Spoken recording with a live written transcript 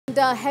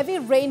The heavy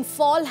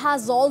rainfall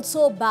has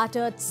also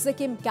battered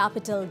Sikkim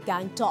capital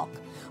Gangtok.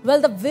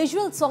 Well, the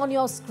visuals on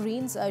your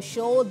screens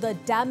show the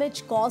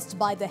damage caused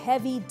by the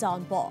heavy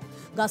downpour.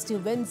 Gusty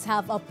winds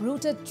have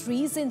uprooted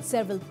trees in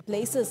several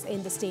places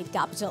in the state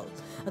capital.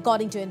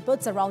 According to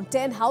inputs, around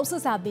 10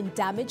 houses have been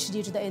damaged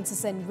due to the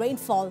incessant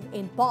rainfall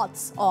in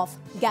parts of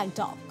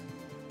Gangtok.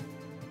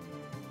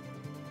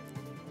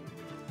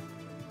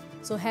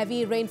 So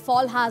heavy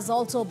rainfall has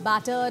also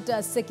battered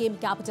Sikkim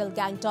capital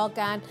Gangtok,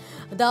 and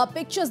the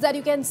pictures that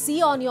you can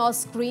see on your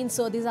screen.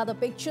 So these are the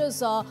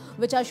pictures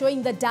which are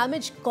showing the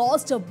damage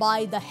caused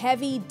by the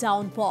heavy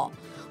downpour.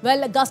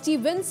 Well, gusty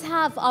winds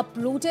have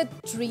uprooted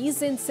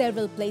trees in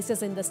several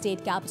places in the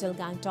state capital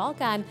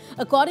Gangtok, and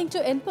according to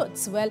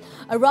inputs, well,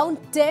 around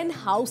 10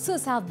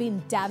 houses have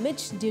been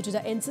damaged due to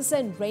the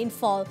incessant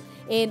rainfall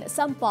in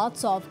some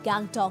parts of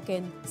Gangtok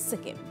in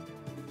Sikkim.